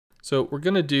So we're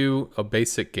gonna do a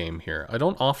basic game here. I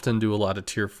don't often do a lot of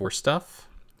tier 4 stuff,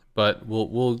 but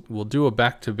we'll do a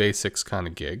back to basics kind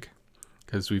of gig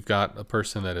because we've got a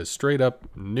person that is straight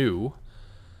up new.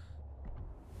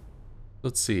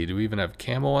 Let's see, do we even have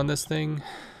camo on this thing?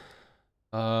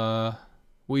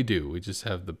 We do. We just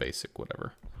have the basic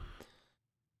whatever.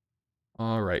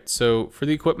 All right, so for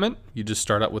the equipment, you just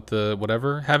start out with the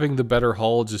whatever. Having the better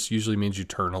hull just usually means you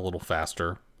turn a little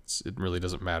faster. It really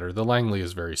doesn't matter. The Langley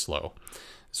is very slow.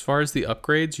 As far as the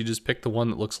upgrades, you just pick the one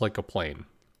that looks like a plane.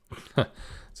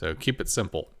 So keep it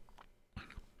simple.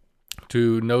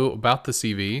 To know about the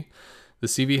CV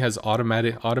has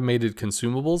automated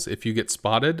consumables. If you get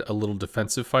spotted, a little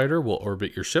defensive fighter will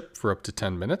orbit your ship for up to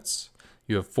 10 minutes.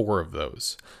 You have 4 of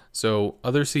those. So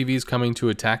other CVs coming to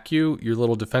attack you, your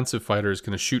little defensive fighter is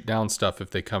going to shoot down stuff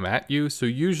if they come at you. So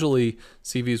usually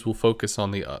CVs will focus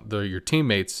on your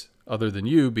teammates other than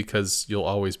you because you'll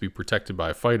always be protected by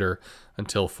a fighter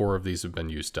until 4 of these have been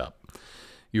used up.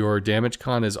 Your damage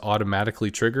con is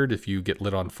automatically triggered if you get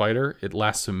lit on fighter. It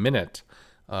lasts a minute,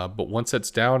 but once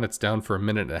it's down for a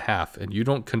minute and a half, and you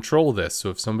don't control this. So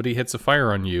if somebody hits a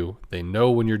fire on you, they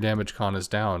know when your damage con is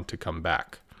down to come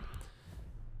back.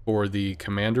 For the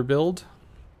commander build,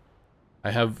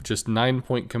 I have just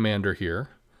 9-point commander here.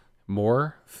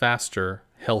 More, faster,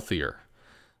 healthier.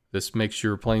 This makes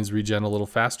your planes regen a little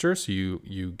faster, so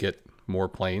you get more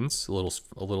planes a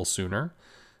little sooner.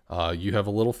 You have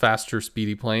a little faster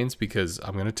speedy planes because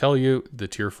I'm going to tell you the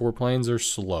tier 4 planes are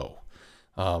slow.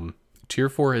 Tier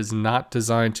 4 is not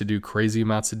designed to do crazy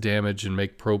amounts of damage and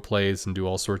make pro plays and do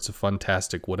all sorts of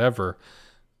fantastic whatever.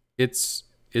 It's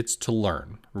to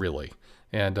learn, really.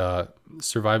 And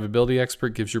survivability expert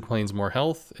gives your planes more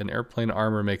health, and airplane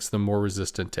armor makes them more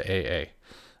resistant to AA.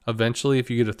 Eventually, if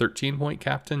you get a 13-point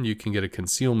captain, you can get a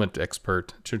concealment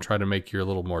expert to try to make you a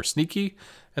little more sneaky,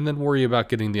 and then worry about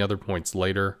getting the other points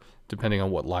later, depending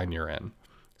on what line you're in.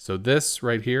 So this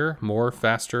right here, more,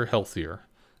 faster, healthier,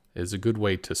 is a good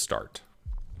way to start.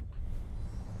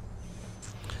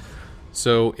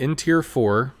 So in tier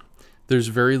 4, there's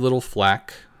very little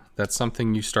flak. That's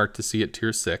something you start to see at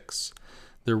tier 6.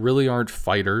 There really aren't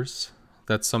fighters.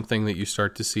 That's something that you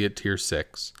start to see at tier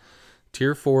 6.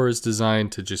 Tier 4 is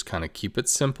designed to just kind of keep it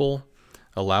simple,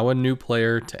 allow a new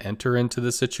player to enter into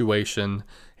the situation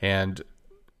and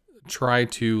try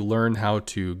to learn how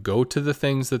to go to the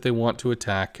things that they want to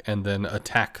attack and then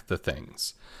attack the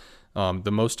things.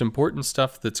 The most important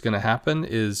stuff that's going to happen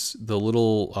is the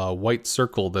little white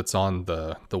circle that's on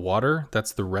the water.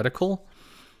 That's the reticle.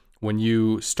 When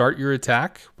you start your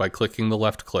attack by clicking the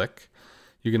left click,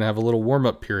 you're going to have a little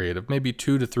warm-up period of maybe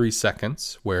 2 to 3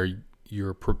 seconds where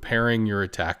you're preparing your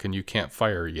attack and you can't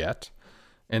fire yet.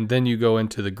 And then you go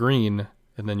into the green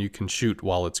and then you can shoot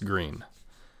while it's green.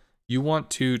 You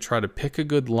want to try to pick a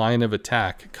good line of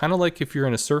attack, kind of like if you're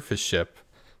in a surface ship,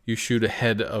 you shoot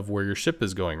ahead of where your ship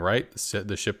is going, right?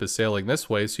 The ship is sailing this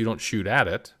way, so you don't shoot at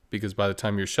it because by the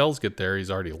time your shells get there, he's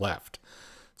already left.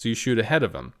 So you shoot ahead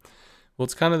of him. Well,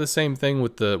 it's kind of the same thing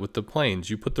with the planes.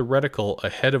 You put the reticle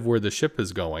ahead of where the ship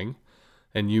is going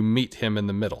and you meet him in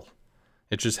the middle.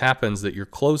 It just happens that you're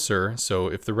closer, so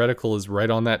if the reticle is right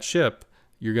on that ship,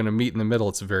 you're going to meet in the middle.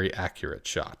 It's a very accurate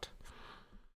shot.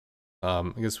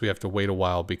 I guess we have to wait a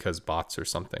while because bots or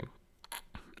something.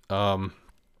 So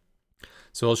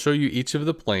I'll show you each of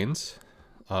the planes.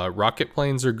 Rocket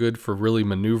planes are good for really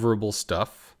maneuverable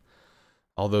stuff,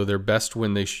 although they're best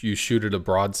when you shoot at a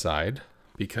broadside,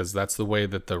 because that's the way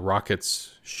that the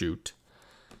rockets shoot.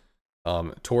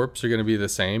 Torps are going to be the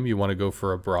same. You want to go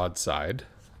for a broadside.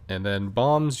 And then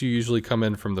bombs, you usually come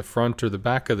in from the front or the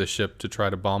back of the ship to try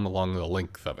to bomb along the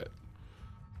length of it.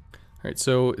 Alright,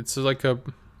 so it's like a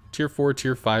tier 4,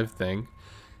 tier 5 thing.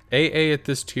 AA at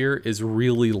this tier is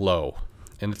really low,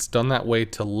 and it's done that way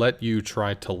to let you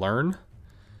try to learn.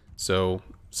 So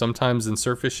sometimes in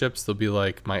surface ships, they'll be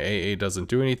like, my AA doesn't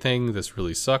do anything, this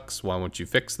really sucks, why won't you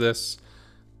fix this?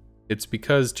 It's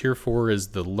because tier 4 is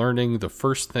the learning, the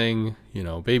first thing, you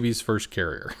know, baby's first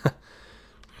carrier.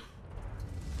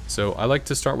 So I like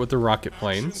to start with the rocket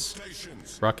planes.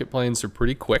 Rocket planes are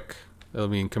pretty quick, I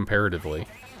mean comparatively.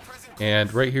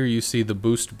 And right here you see the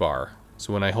boost bar.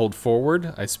 So when I hold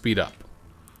forward, I speed up.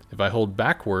 If I hold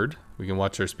backward, we can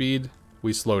watch our speed,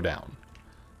 we slow down.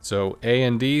 So A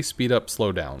and D, speed up,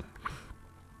 slow down.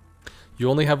 You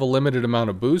only have a limited amount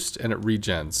of boost and it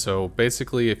regens. So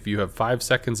basically if you have 5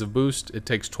 seconds of boost, it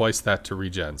takes twice that to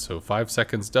regen. So 5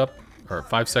 seconds up, or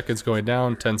 5 seconds going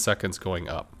down, 10 seconds going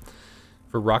up.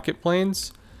 For rocket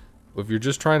planes, if you're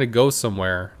just trying to go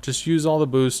somewhere, just use all the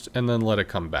boost and then let it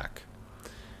come back.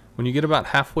 When you get about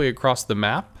halfway across the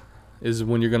map, is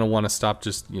when you're going to want to stop.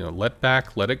 Just, you know, let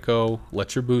back, let it go,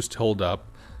 let your boost hold up,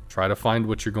 try to find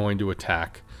what you're going to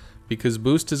attack, because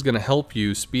boost is going to help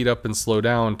you speed up and slow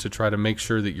down to try to make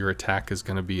sure that your attack is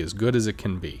going to be as good as it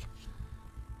can be.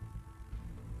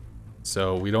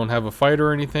 So we don't have a fight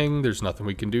or anything. There's nothing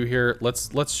we can do here.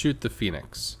 Let's shoot the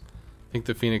Phoenix. I think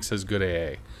the Phoenix has good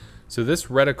AA. So this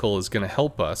reticle is going to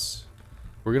help us.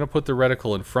 We're going to put the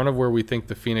reticle in front of where we think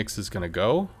the Phoenix is going to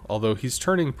go, although he's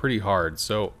turning pretty hard,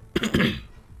 so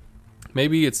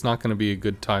maybe it's not going to be a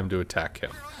good time to attack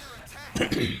him.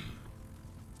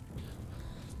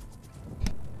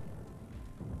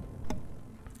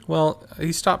 Well,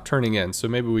 he stopped turning in, so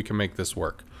maybe we can make this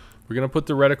work. We're going to put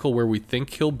the reticle where we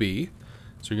think he'll be,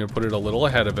 so we're going to put it a little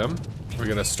ahead of him. We're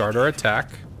going to start our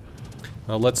attack.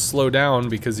 Now let's slow down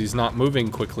because he's not moving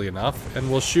quickly enough,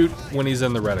 and we'll shoot when he's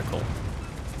in the reticle.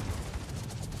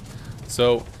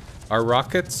 So our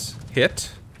rockets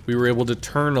hit. We were able to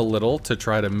turn a little to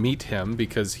try to meet him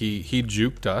because he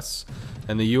juked us.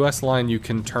 And the US line you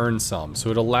can turn some. So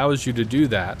it allows you to do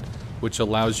that, which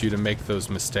allows you to make those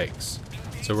mistakes.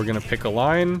 So we're going to pick a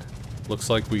line. Looks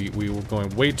like we were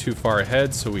going way too far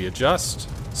ahead, so we adjust,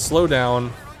 slow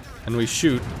down, and we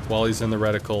shoot while he's in the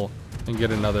reticle and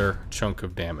get another chunk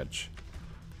of damage.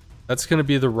 That's going to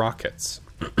be the rockets.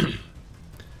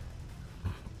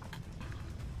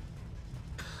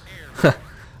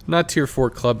 Not tier 4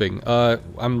 clubbing.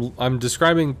 I'm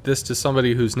describing this to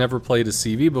somebody who's never played a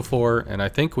CV before and I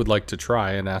think would like to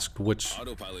try, and asked which,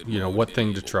 you know, what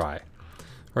thing to try.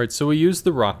 All right, so we used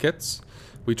the rockets.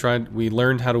 We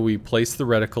learned how do we place the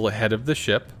reticle ahead of the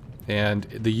ship, and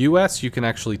the US you can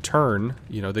actually turn,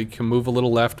 you know, they can move a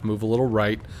little left, move a little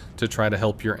right to try to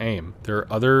help your aim. There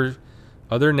are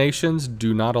other nations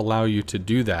do not allow you to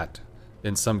do that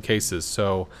in some cases,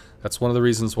 so that's one of the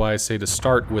reasons why I say to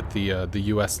start with the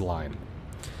US line.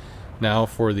 Now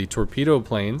for the torpedo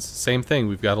planes, same thing,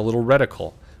 we've got a little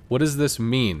reticle. What does this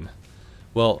mean?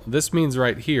 Well, this means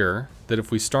right here that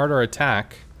if we start our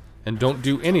attack and don't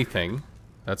do anything,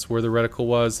 that's where the reticle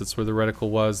was, that's where the reticle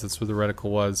was, that's where the reticle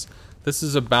was. This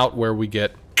is about where we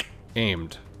get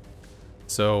aimed.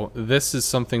 So this is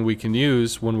something we can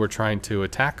use when we're trying to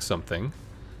attack something.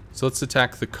 So let's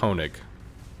attack the Koenig.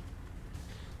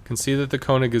 You can see that the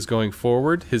Koenig is going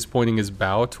forward. He's pointing his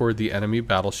bow toward the enemy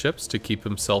battleships to keep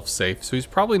himself safe, so he's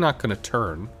probably not going to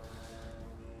turn.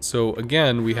 So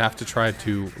again, we have to try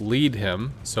to lead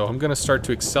him. So I'm going to start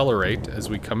to accelerate as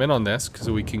we come in on this, because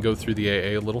we can go through the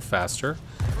AA a little faster.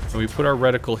 And we put our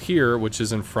reticle here, which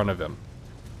is in front of him.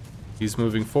 He's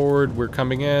moving forward, we're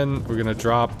coming in, we're going to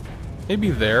drop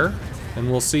maybe there, and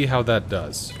we'll see how that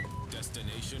does.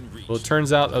 Well, it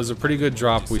turns out that was a pretty good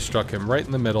drop. We struck him right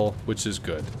in the middle, which is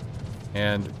good.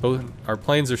 And both our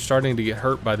planes are starting to get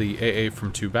hurt by the AA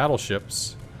from 2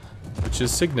 battleships, which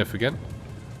is significant.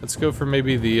 Let's go for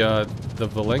maybe the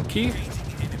Valenki.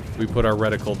 We put our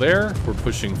reticle there. We're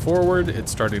pushing forward.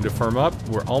 It's starting to firm up.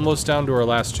 We're almost down to our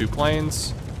last 2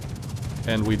 planes.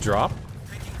 And we drop.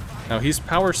 Now he's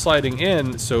power sliding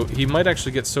in, so he might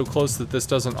actually get so close that this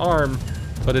doesn't arm,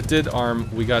 but it did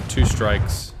arm. We got 2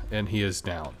 strikes, and he is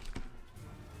down.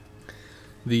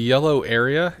 The yellow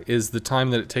area is the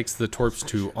time that it takes the torps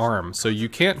to arm, so you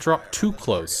can't drop too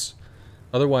close.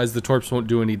 Otherwise the torps won't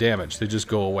do any damage, they just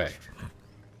go away.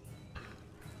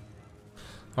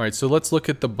 Alright, so let's look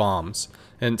at the bombs.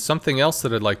 And something else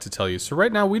that I'd like to tell you. So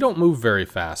right now we don't move very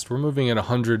fast. We're moving at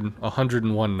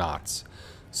 101 knots.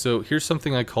 So here's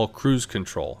something I call cruise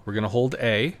control. We're going to hold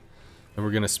A, and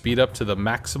we're going to speed up to the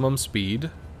maximum speed,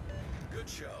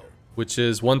 which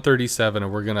is 137,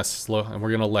 and we're going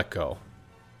to let go.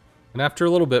 And after a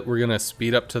little bit, we're going to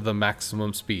speed up to the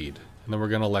maximum speed, and then we're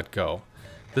going to let go.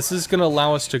 This is going to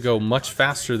allow us to go much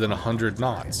faster than 100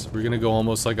 knots. We're going to go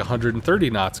almost like 130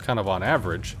 knots, kind of on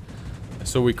average.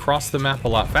 So we cross the map a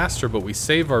lot faster, but we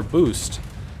save our boost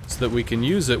so that we can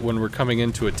use it when we're coming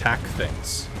in to attack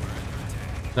things.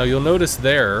 Now you'll notice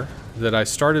there that I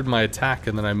started my attack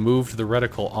and then I moved the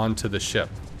reticle onto the ship.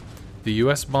 The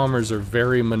US bombers are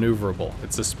very maneuverable.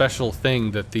 It's a special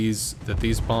thing that these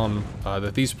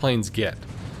planes get.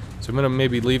 So I'm going to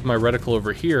maybe leave my reticle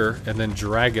over here and then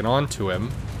drag it onto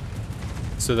him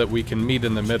so that we can meet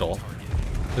in the middle.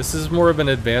 This is more of an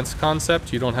advanced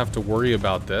concept. You don't have to worry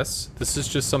about this. This is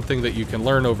just something that you can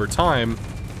learn over time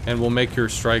and will make your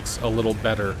strikes a little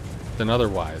better than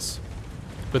otherwise.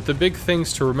 But the big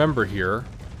things to remember here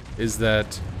is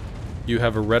that you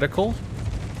have a reticle,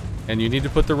 and you need to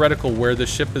put the reticle where the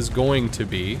ship is going to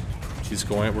be.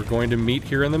 We're going to meet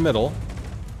here in the middle,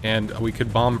 and we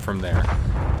could bomb from there.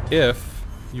 If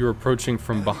you're approaching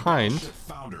from behind,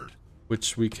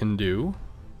 which we can do.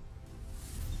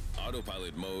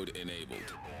 Autopilot mode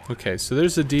enabled. Okay, so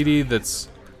there's a DD that's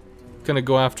gonna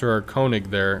go after our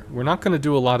Koenig there. We're not gonna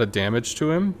do a lot of damage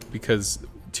to him because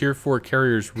tier 4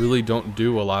 carriers really don't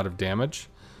do a lot of damage,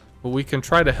 but we can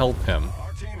try to help him.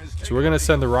 So we're gonna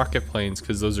send the rocket planes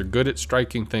because those are good at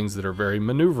striking things that are very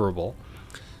maneuverable,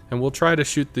 and we'll try to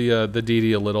shoot the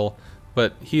DD a little,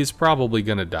 but he's probably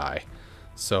gonna die.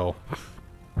 So,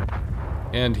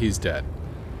 and he's dead.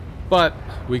 But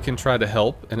we can try to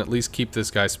help and at least keep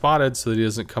this guy spotted so that he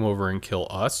doesn't come over and kill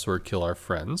us or kill our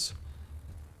friends.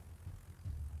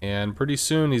 And pretty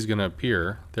soon he's gonna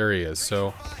appear. There he is.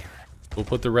 So we'll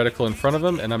put the reticle in front of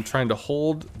him, and I'm trying to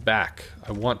hold back.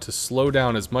 I want to slow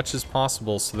down as much as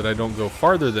possible so that I don't go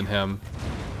farther than him.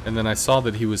 And then I saw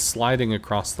that he was sliding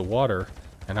across the water,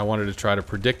 and I wanted to try to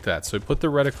predict that. So I put the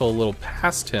reticle a little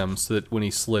past him so that when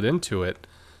he slid into it,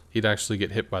 he'd actually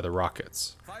get hit by the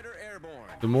rockets.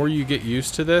 The more you get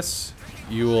used to this,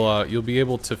 you'll be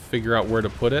able to figure out where to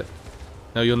put it.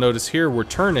 Now you'll notice here we're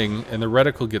turning, and the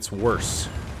reticle gets worse.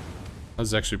 That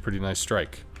was actually a pretty nice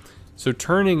strike. So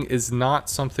turning is not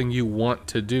something you want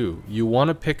to do. You want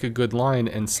to pick a good line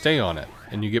and stay on it.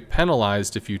 And you get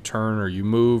penalized if you turn or you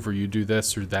move or you do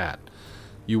this or that.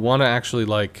 You want to actually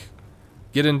like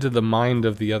get into the mind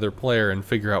of the other player and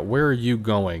figure out where are you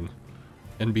going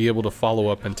and be able to follow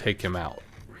up and take him out.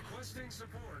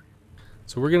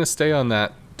 So we're going to stay on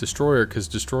that destroyer because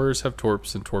destroyers have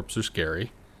torps and torps are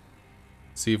scary.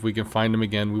 See if we can find him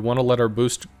again. We want to let our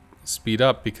boost speed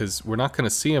up because we're not going to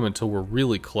see him until we're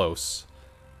really close.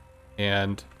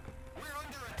 And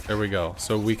there we go.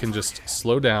 So we can just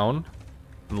slow down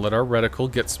and let our reticle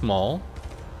get small.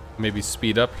 Maybe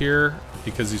speed up here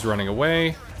because he's running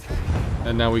away.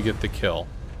 And now we get the kill.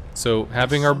 So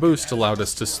having our boost allowed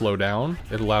us to slow down.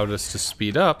 It allowed us to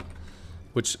speed up,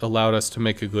 which allowed us to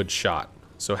make a good shot.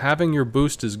 So having your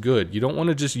boost is good. You don't want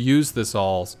to just use this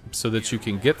all so that you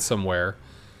can get somewhere.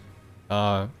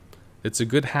 It's a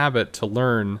good habit to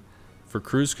learn for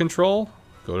cruise control.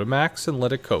 Go to max and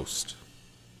let it coast.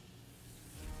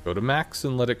 Go to max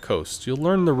and let it coast. You'll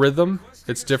learn the rhythm.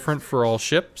 It's different for all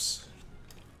ships.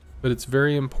 But it's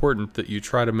very important that you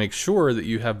try to make sure that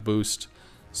you have boost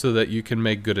so that you can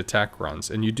make good attack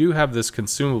runs. And you do have this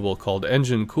consumable called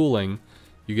engine cooling.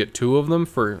 You get 2 of them,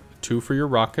 for 2 for your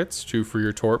rockets, 2 for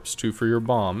your torps, 2 for your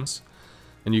bombs.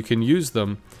 And you can use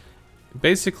them.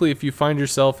 Basically, if you find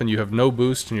yourself and you have no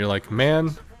boost and you're like,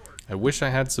 man, I wish I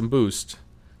had some boost,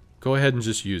 go ahead and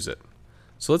just use it.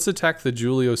 So let's attack the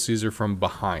Julio Caesar from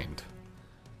behind.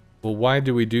 Well, why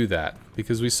do we do that?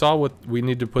 Because we saw what we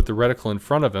need to put the reticle in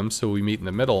front of him so we meet in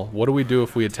the middle. What do we do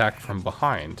if we attack from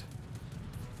behind?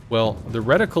 Well, the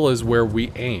reticle is where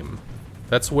we aim.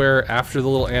 That's where, after the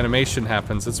little animation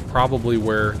happens, it's probably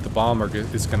where the bomb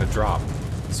is going to drop.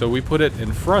 So we put it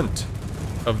in front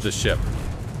of the ship,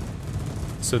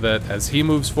 so that as he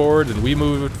moves forward and we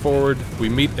move forward, we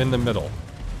meet in the middle.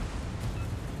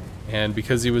 And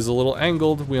because he was a little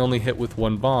angled, we only hit with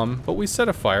 1 bomb, but we set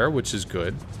a fire, which is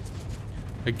good.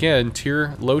 Again,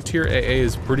 low tier AA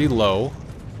is pretty low,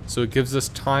 so it gives us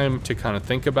time to kind of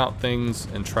think about things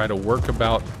and try to work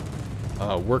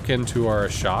into our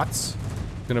shots.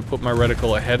 I'm gonna put my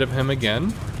reticle ahead of him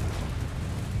again,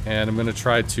 and I'm gonna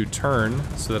try to turn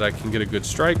so that I can get a good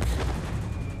strike.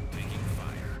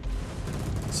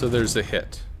 So there's a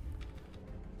hit.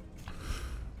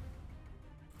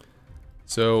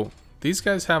 So these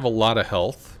guys have a lot of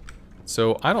health.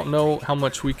 So I don't know how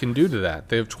much we can do to that.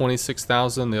 They have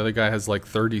 26,000, the other guy has like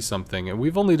 30 something, and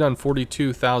we've only done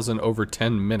 42,000 over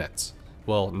 10 minutes.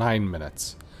 Well, 9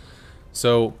 minutes.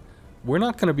 So we're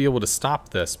not going to be able to stop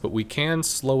this, but we can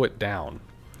slow it down.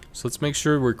 So let's make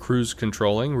sure we're cruise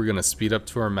controlling. We're going to speed up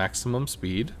to our maximum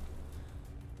speed.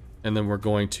 And then we're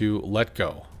going to let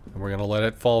go. And we're going to let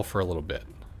it fall for a little bit.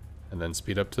 And then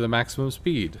speed up to the maximum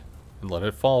speed. And let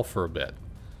it fall for a bit.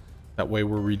 That way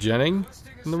we're regenning,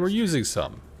 and then we're using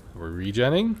some. We're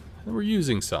regenning, and we're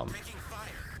using some.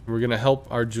 We're going to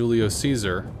help our Julio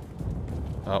Caesar.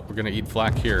 We're going to eat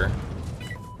flak here.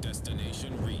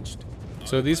 Destination reached.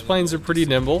 So these planes are pretty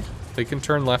nimble. They can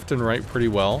turn left and right pretty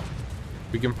well.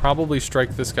 We can probably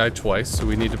strike this guy twice, so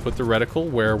we need to put the reticle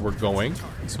where we're going,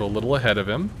 so a little ahead of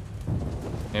him.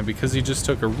 And because he just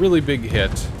took a really big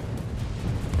hit,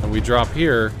 and we drop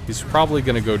here, he's probably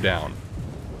going to go down.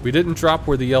 We didn't drop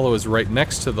where the yellow is right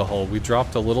next to the hull. We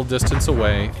dropped a little distance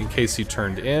away in case he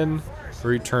turned in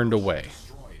or he turned away.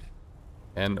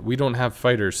 And we don't have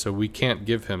fighters, so we can't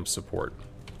give him support.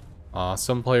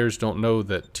 Some players don't know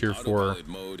that tier 4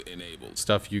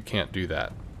 stuff, you can't do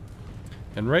that.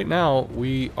 And right now,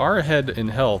 we are ahead in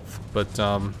health, but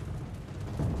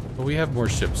we have more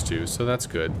ships too, so that's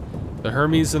good. The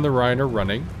Hermes and the Rhine are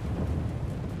running.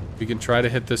 We can try to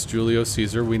hit this Julio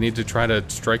Caesar. We need to try to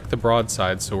strike the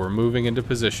broadside, so we're moving into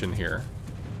position here.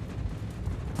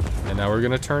 And now we're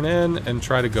going to turn in and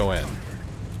try to go in.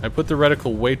 I put the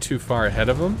reticle way too far ahead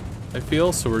of him, I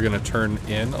feel, so we're going to turn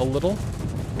in a little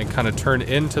and kind of turn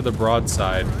into the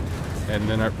broadside, and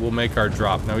then we'll make our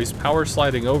drop. Now he's power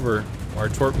sliding over. Our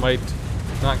torp might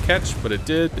not catch, but it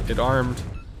did. It armed,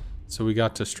 so we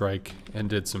got to strike and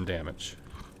did some damage.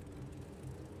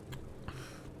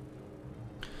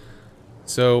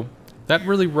 So that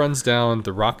really runs down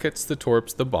the rockets, the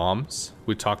torps, the bombs.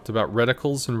 We talked about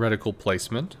reticles and reticle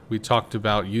placement. We talked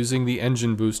about using the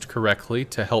engine boost correctly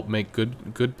to help make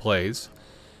good plays.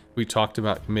 We talked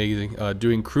about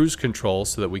doing cruise control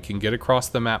so that we can get across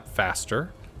the map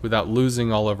faster without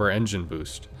losing all of our engine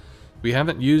boost. We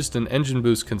haven't used an engine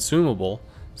boost consumable,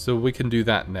 so we can do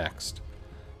that next.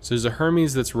 So there's a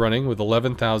Hermes that's running with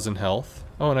 11,000 health.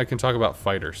 Oh, and I can talk about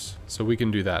fighters. So we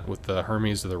can do that with the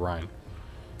Hermes of the Rhine.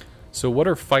 So what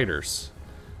are fighters?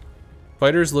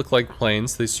 Fighters look like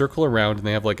planes. They circle around and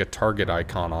they have like a target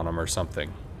icon on them or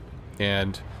something.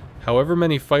 And however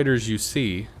many fighters you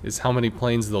see is how many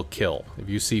planes they'll kill. If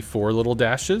you see 4 little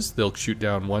dashes, they'll shoot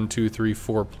down 1, 2, 3,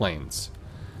 4 planes.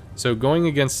 So going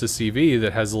against a CV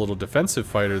that has a little defensive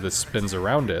fighter that spins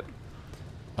around it,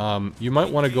 you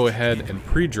might want to go ahead and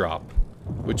pre-drop,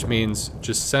 which means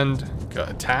just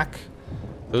attack.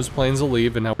 Those planes will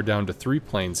leave, and now we're down to 3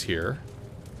 planes here.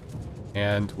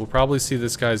 And we'll probably see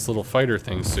this guy's little fighter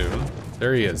thing soon.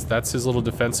 There he is. That's his little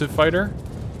defensive fighter.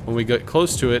 When we get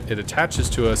close to it, it attaches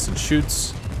to us and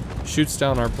shoots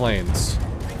down our planes.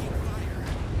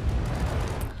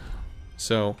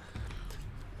 So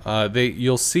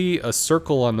you'll see a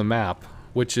circle on the map,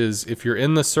 which is if you're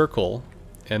in the circle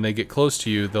and they get close to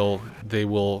you, they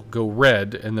will go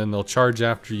red, and then they'll charge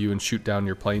after you and shoot down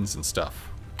your planes and stuff.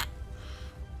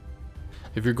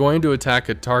 If you're going to attack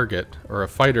a target or a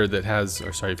fighter that has,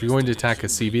 if you're going to attack a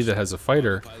CV that has a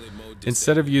fighter,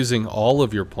 instead of using all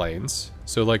of your planes,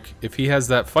 so like if he has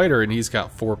that fighter and he's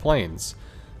got 4 planes,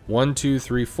 1, 2,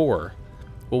 3, 4.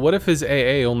 Well, what if his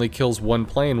AA only kills 1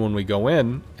 plane when we go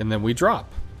in and then we drop?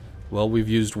 Well, we've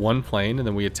used 1 plane and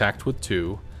then we attacked with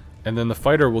 2, and then the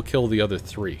fighter will kill the other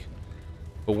 3.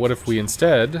 But what if we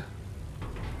instead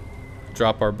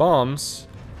drop our bombs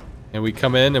and we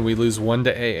come in and we lose 1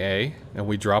 to AA, and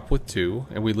we drop with 2,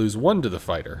 and we lose 1 to the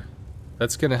fighter?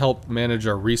 That's going to help manage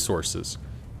our resources,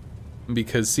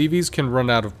 because CVs can run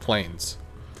out of planes.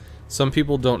 Some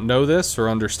people don't know this or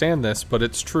understand this, but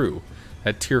it's true.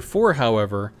 At tier 4,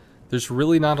 however, there's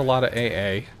really not a lot of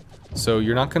AA, so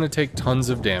you're not going to take tons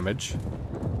of damage,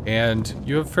 and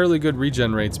you have fairly good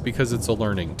regen rates because it's a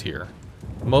learning tier.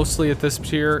 Mostly at this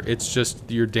tier, it's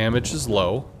just your damage is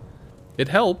low. It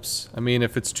helps. I mean,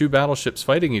 if it's 2 battleships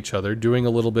fighting each other, doing a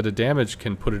little bit of damage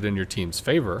can put it in your team's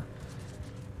favor.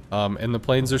 And the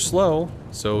planes are slow,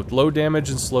 so low damage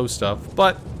and slow stuff,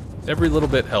 but every little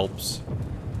bit helps.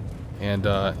 And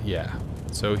yeah,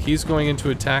 so he's going into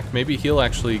attack. Maybe he'll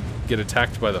actually get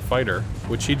attacked by the fighter,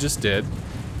 which he just did.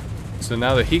 So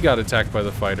now that he got attacked by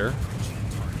the fighter,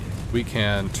 we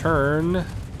can turn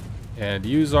and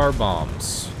use our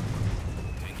bombs,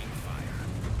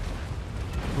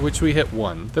 which we hit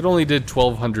 1. That only did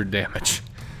 1,200 damage.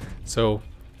 So,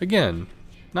 again,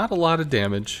 not a lot of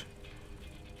damage,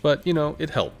 but, you know, it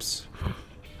helps.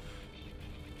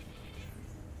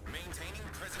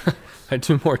 I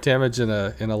do more damage in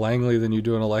a Langley than you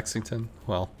do in a Lexington.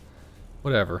 Well,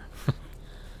 whatever.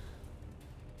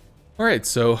 Alright,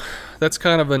 so that's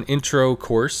kind of an intro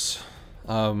course.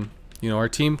 You know, our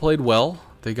team played well.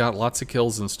 They got lots of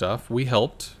kills and stuff. We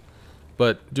helped.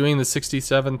 But doing the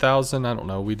 67,000, I don't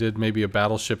know, we did maybe a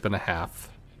battleship and a half.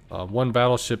 1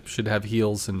 battleship should have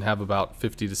heals and have about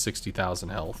 50 to 60,000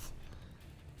 health.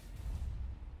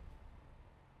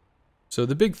 So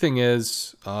the big thing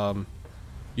is, so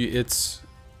the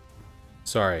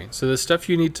stuff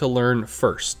you need to learn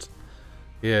first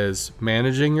is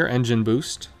managing your engine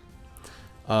boost,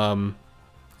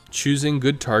 choosing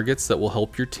good targets that will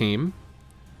help your team,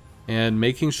 and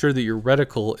making sure that your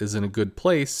reticle is in a good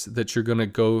place, that you're going to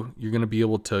be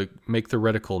able to make the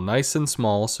reticle nice and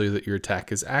small so that your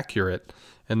attack is accurate,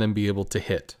 and then be able to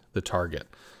hit the target.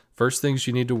 First things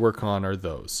you need to work on are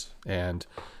those. And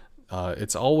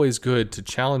it's always good to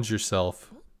challenge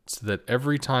yourself so that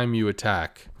every time you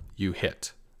attack, you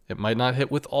hit. It might not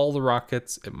hit with all the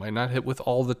rockets, it might not hit with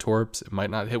all the torps, it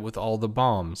might not hit with all the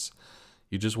bombs.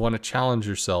 You just want to challenge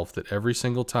yourself that every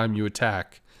single time you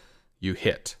attack, you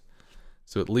hit.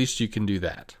 So at least you can do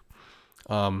that.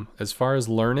 As far as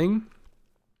learning,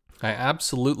 I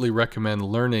absolutely recommend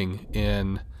learning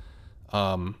in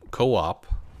co-op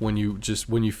when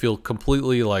you feel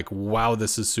completely like, wow,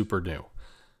 this is super new.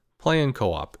 Play in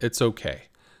co-op. It's okay.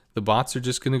 The bots are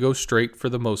just going to go straight for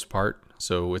the most part,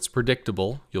 so it's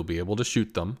predictable. You'll be able to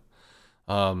shoot them.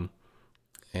 And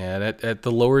at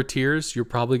the lower tiers, you're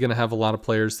probably going to have a lot of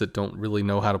players that don't really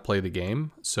know how to play the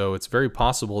game. So it's very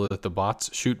possible that the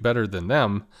bots shoot better than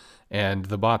them, and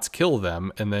the bots kill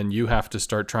them, and then you have to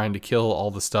start trying to kill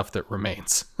all the stuff that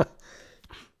remains.